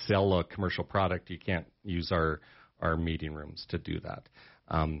trying to sell a commercial product, you can't use our meeting rooms to do that.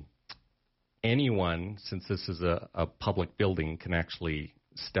 Anyone, since this is a public building, can actually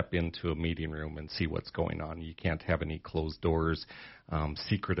step into a meeting room and see what's going on. You can't have any closed doors,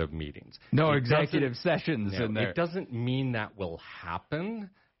 secretive meetings. No executive sessions in there. It doesn't mean that will happen,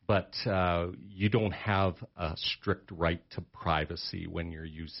 but you don't have a strict right to privacy when you're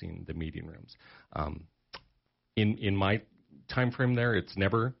using the meeting rooms. In my time frame there, it's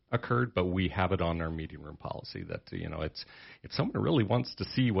never occurred, but we have it on our meeting room policy that it's if someone really wants to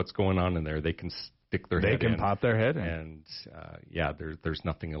see what's going on in there, they can stick their head in. They can pop their head in. And there's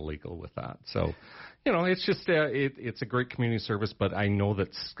nothing illegal with that. So, it's just it's a great community service, but I know that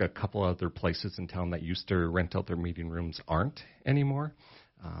a couple other places in town that used to rent out their meeting rooms aren't anymore.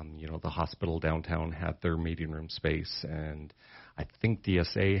 The hospital downtown had their meeting room space, and I think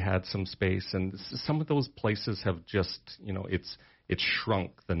DSA had some space, and some of those places have just, it's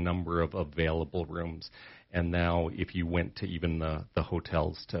shrunk the number of available rooms. And now if you went to even the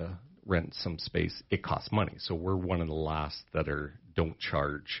hotels to rent some space, it costs money. So we're one of the last that don't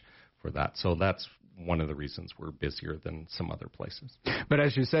charge for that. So that's one of the reasons we're busier than some other places. But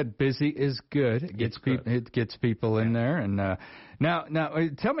as you said, busy is good. It gets people in there. And now,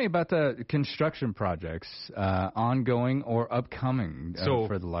 tell me about the construction projects ongoing or upcoming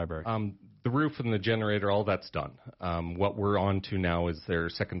for the library. The roof and the generator, all that's done. What we're on to now is their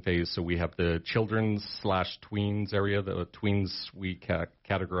second phase. So we have the children's/tweens area. The tweens we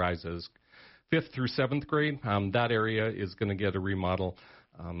categorize as 5th through 7th grade. That area is going to get a remodel.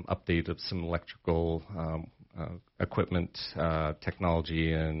 Update of some electrical equipment,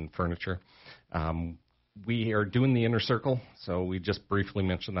 technology, and furniture. We are doing the inner circle, so we just briefly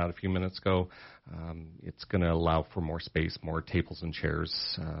mentioned that a few minutes ago. It's going to allow for more space, more tables and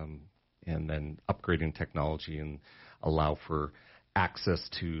chairs, and then upgrading technology and allow for access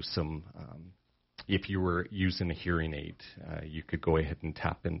to some if you were using a hearing aid, you could go ahead and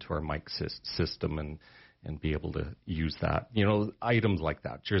tap into our mic system and be able to use that. Items like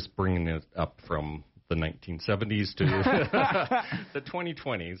that, just bringing it up from the 1970s to the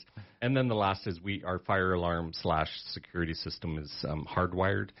 2020s. And then the last is our fire alarm / security system is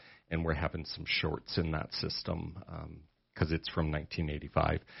hardwired, and we're having some shorts in that system because it's from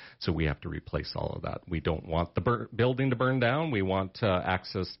 1985. So we have to replace all of that. We don't want the building to burn down. We want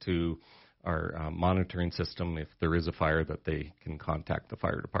access to our monitoring system, if there is a fire, that they can contact the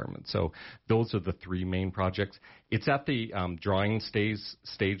fire department. So those are the three main projects. It's at the drawing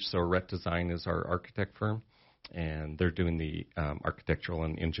stage, so Ret Design is our architect firm, and they're doing the architectural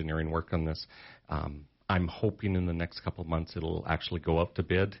and engineering work on this. I'm hoping in the next couple of months it'll actually go up to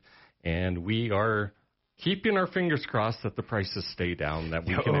bid, and we are keeping our fingers crossed that the prices stay down, that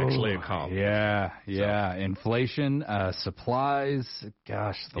we can actually accomplish. Yeah. Inflation, supplies,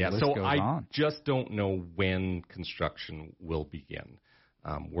 gosh, the list goes on. I just don't know when construction will begin.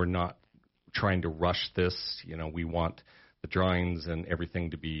 We're not trying to rush this. We want the drawings and everything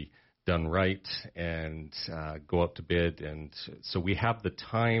to be done right and go up to bid. And so we have the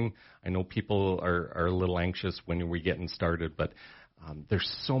time. I know people are a little anxious when we're getting started, but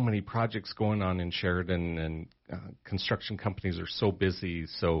there's so many projects going on in Sheridan, and construction companies are so busy,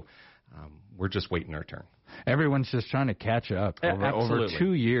 so we're just waiting our turn. Everyone's just trying to catch up over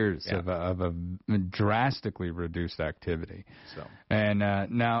 2 years of a drastically reduced activity. So. And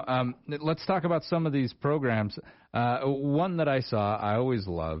now let's talk about some of these programs. One that I saw, I always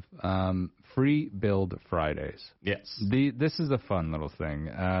love, Free Build Fridays. Yes. This is a fun little thing.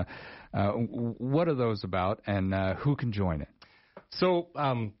 What are those about, and who can join it? So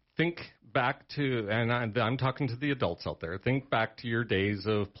think back to, and I'm talking to the adults out there, think back to your days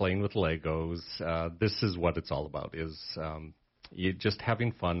of playing with Legos. This is what it's all about, is you just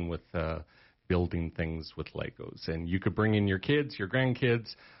having fun with building things with Legos. And you could bring in your kids, your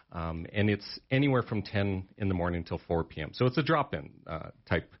grandkids, and it's anywhere from 10 in the morning till 4 p.m. So it's a drop-in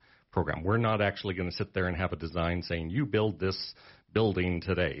type program. We're not actually going to sit there and have a design saying, you build this building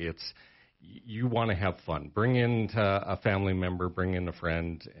today. It's you want to have fun. Bring in a family member, bring in a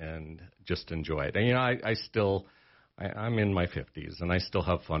friend, and just enjoy it. And, you know, I'm in my 50s, and I still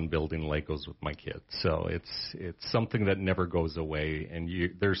have fun building Legos with my kids. So it's something that never goes away, and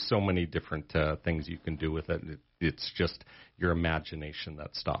there's so many different things you can do with it. It's just your imagination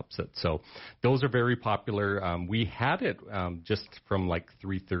that stops it. So those are very popular. We had it just from like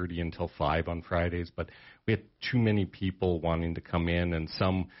 3:30 until 5 on Fridays, but we had too many people wanting to come in, and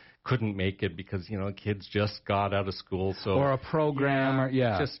some couldn't make it because, you know, kids just got out of school. So or a program,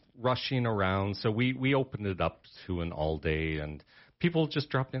 just rushing around. So we opened it up to an all day, and people just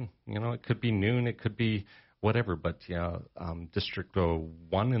drop in. You know, it could be noon, it could be whatever. But District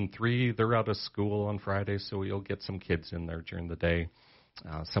 1 and 3, they're out of school on Friday, so you'll get some kids in there during the day.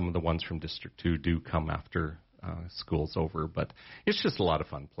 Some of the ones from District 2 do come after school's over, but it's just a lot of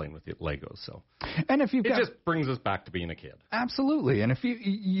fun playing with the Legos. So, and if you just brings us back to being a kid. Absolutely. And if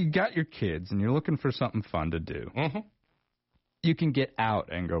you got your kids and you're looking for something fun to do, you can get out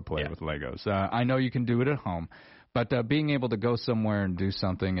and go play with Legos. I know you can do it at home, but being able to go somewhere and do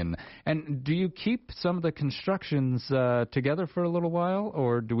something, and do you keep some of the constructions together for a little while,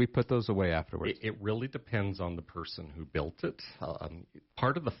 or do we put those away afterwards? It really depends on the person who built it.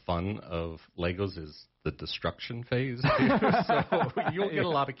 Part of the fun of Legos is the destruction phase. So you'll get a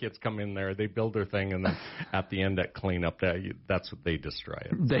lot of kids come in there, they build their thing, and then at the end at cleanup, that's what they destroy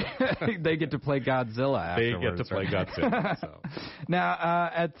it. They get to play Godzilla afterwards. They get to play Godzilla. So. Now,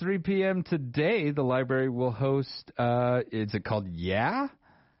 at 3 p.m. today, the library will host, is it called Yeah?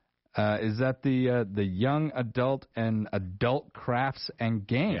 Is that the young adult and adult crafts and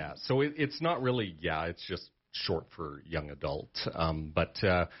games? Yeah, so it's not really it's just short for young adult. But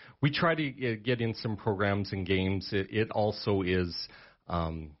we try to get in some programs and games. It also is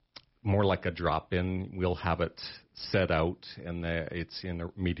more like a drop-in. We'll have it set out, and it's in a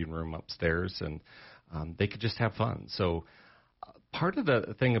meeting room upstairs, and they could just have fun. So part of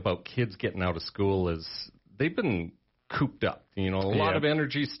the thing about kids getting out of school is they've been cooped up, you know, a lot of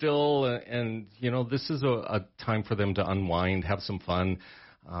energy still, and you know, this is a time for them to unwind, have some fun.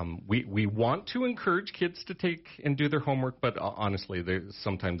 We want to encourage kids to take and do their homework, but honestly,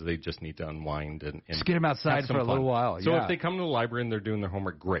 sometimes they just need to unwind and just get them outside for a little while. So if they come to the library and they're doing their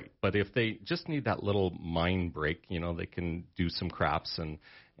homework, great. But if they just need that little mind break, you know, they can do some crafts and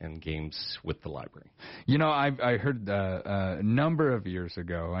games with the library. You know, I heard a number of years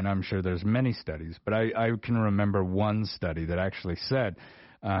ago, and I'm sure there's many studies, but I can remember one study that actually said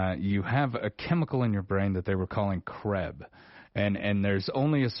you have a chemical in your brain that they were calling Krebs. And there's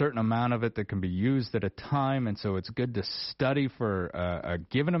only a certain amount of it that can be used at a time, and so it's good to study for a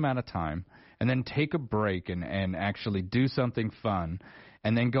given amount of time and then take a break and actually do something fun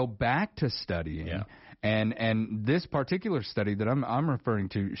and then go back to studying. Yeah. And this particular study that I'm referring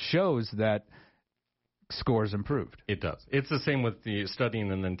to shows that scores improved. It does. It's the same with the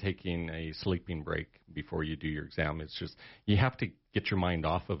studying and then taking a sleeping break before you do your exam. It's just you have to get your mind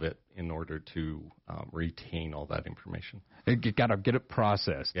off of it in order to retain all that information. You got to get it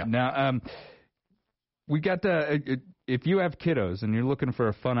processed. Yeah. Now, we got if you have kiddos and you're looking for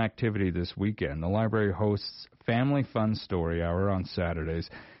a fun activity this weekend, the library hosts Family Fun Story Hour on Saturdays.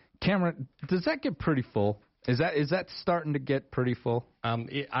 Cameron, does that get pretty full? Is that starting to get pretty full?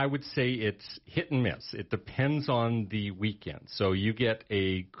 I would say it's hit and miss. It depends on the weekend. So you get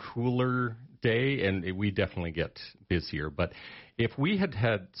a cooler day, and we definitely get busier. But if we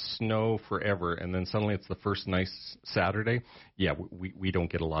had snow forever, and then suddenly it's the first nice Saturday, we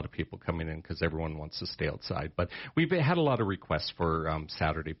don't get a lot of people coming in because everyone wants to stay outside. But we've had a lot of requests for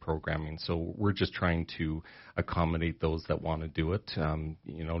Saturday programming, so we're just trying to accommodate those that want to do it.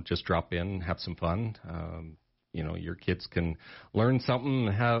 You know, just drop in, have some fun. You know, your kids can learn something,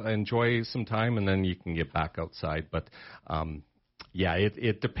 enjoy some time, and then you can get back outside. But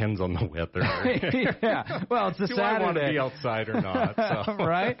it depends on the weather. Yeah, well, it's a Saturday. I want to be outside or not? So.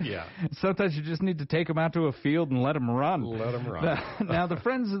 Right? Yeah. Sometimes you just need to take them out to a field and let them run. Let them run. Now, the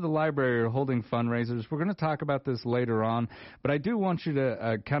Friends of the Library are holding fundraisers. We're going to talk about this later on, but I do want you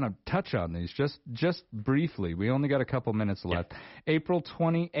to kind of touch on these just briefly. We only got a couple minutes left. Yeah. April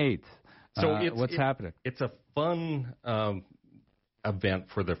 28th. So what's happening? It's a fun event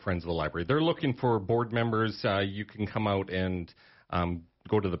for the Friends of the Library. They're looking for board members. You can come out and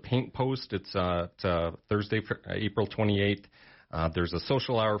go to the paint post. It's Thursday, April 28th. There's a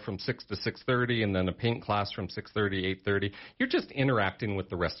social hour from 6 to 6:30, and then a paint class from 6:30 to 8:30. You're just interacting with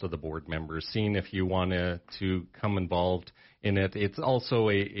the rest of the board members, seeing if you want to come involved in it. It's also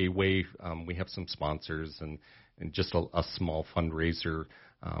a way, we have some sponsors and just a small fundraiser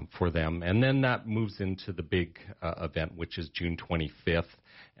for them. And then that moves into the big event, which is June 25th,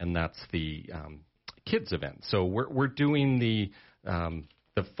 and that's the kids event. So we're doing the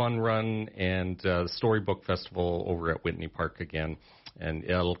fun run and storybook festival over at Whitney Park again, and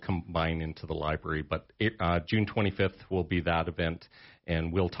it'll combine into the library. But June 25th will be that event,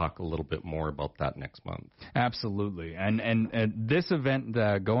 and we'll talk a little bit more about that next month. Absolutely. And this event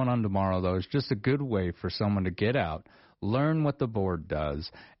going on tomorrow, though, is just a good way for someone to get out, learn what the board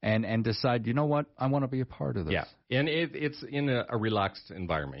does, and decide, you know what, I want to be a part of this. Yeah, and it's in a relaxed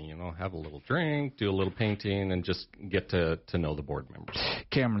environment. Have a little drink, do a little painting, and just get to know the board members.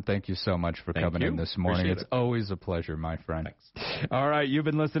 Cameron, thank you so much for coming in this morning. Appreciate it's always a pleasure, my friend. Thanks. All right, you've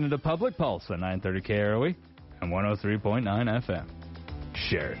been listening to Public Pulse on 930 KROE and 103.9 FM.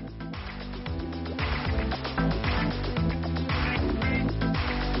 Sheridan.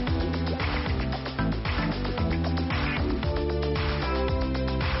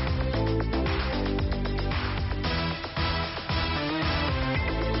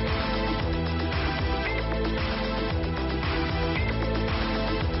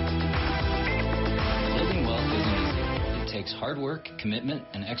 Hard work, commitment,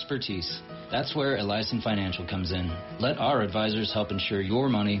 and expertise. That's where Eliason Financial comes in. Let our advisors help ensure your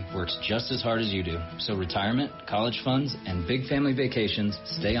money works just as hard as you do. So retirement, college funds, and big family vacations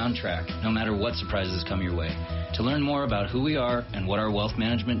stay on track no matter what surprises come your way. To learn more about who we are and what our wealth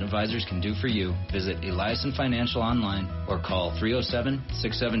management advisors can do for you, visit Eliason Financial online or call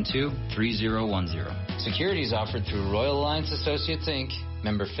 307-672-3010. Securities offered through Royal Alliance Associates, Inc.,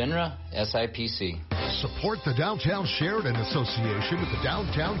 member FINRA, SIPC. Support the Downtown Sheridan Association with the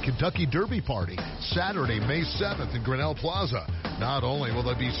Downtown Kentucky Derby Party, Saturday, May 7th in Grinnell Plaza. Not only will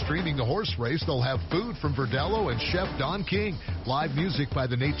they be streaming the horse race, they'll have food from Verdello and Chef Don King, live music by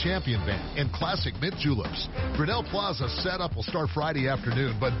the Nate Champion Band, and classic mint juleps. Grinnell Plaza setup will start Friday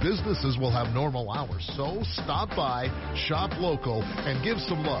afternoon, but businesses will have normal hours. So stop by, shop local, and give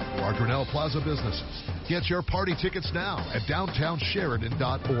some love to our Grinnell Plaza businesses. Get your party tickets now at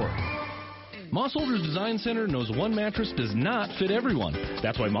downtownsheridan.org. Moss Holders Design Center knows one mattress does not fit everyone.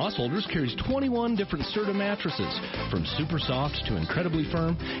 That's why Moss Holders carries 21 different Serta mattresses. From super soft to incredibly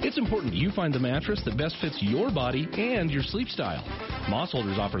firm, it's important you find the mattress that best fits your body and your sleep style. Moss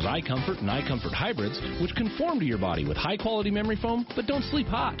Holders offers iComfort and iComfort Hybrids, which conform to your body with high-quality memory foam, but don't sleep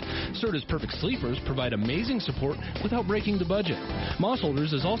hot. Serta's Perfect Sleepers provide amazing support without breaking the budget. Moss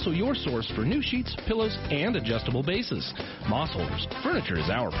Holders is also your source for new sheets, pillows, and adjustable bases. Moss Holders. Furniture is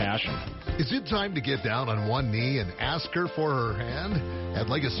our passion. Is it time to get down on one knee and ask her for her hand? At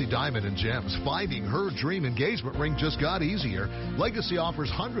Legacy Diamond and Gems, finding her dream engagement ring just got easier. Legacy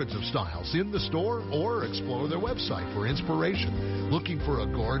offers hundreds of styles in the store or explore their website for inspiration. Looking for a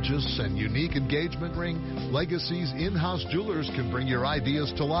gorgeous and unique engagement ring? Legacy's in-house jewelers can bring your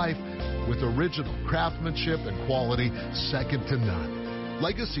ideas to life with original craftsmanship and quality second to none.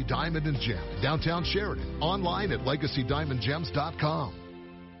 Legacy Diamond and Gem, downtown Sheridan. Online at legacydiamondgems.com.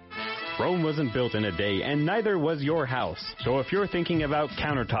 Rome wasn't built in a day, and neither was your house. So if you're thinking about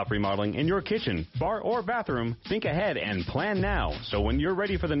countertop remodeling in your kitchen, bar, or bathroom, think ahead and plan now. So when you're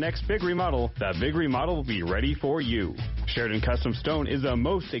ready for the next big remodel, the big remodel will be ready for you. Sheridan Custom Stone is the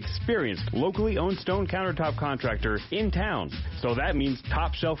most experienced, locally owned stone countertop contractor in town. So that means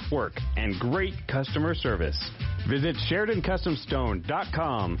top shelf work and great customer service. Visit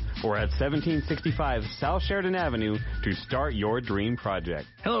SheridanCustomStone.com or at 1765 South Sheridan Avenue to start your dream project.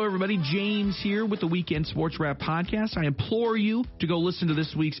 Hello, everybody. James here with the Weekend Sports Wrap Podcast. I implore you to go listen to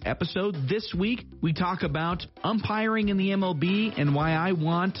this week's episode. This week, we talk about umpiring in the MLB and why I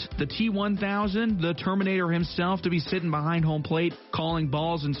want the T-1000, the Terminator himself, to be sitting behind home plate, calling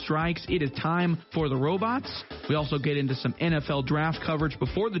balls and strikes. It is time for the robots. We also get into some NFL draft coverage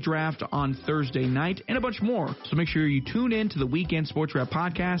before the draft on Thursday night and a bunch more. So make sure you tune in to the Weekend Sports Wrap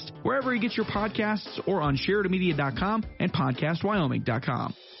Podcast, wherever you get your podcasts, or on SheridanMedia.com and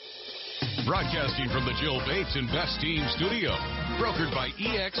PodcastWyoming.com. Broadcasting from the Jill Bates and Best Team Studio. Brokered by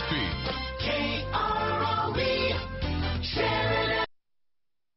EXP. KROE.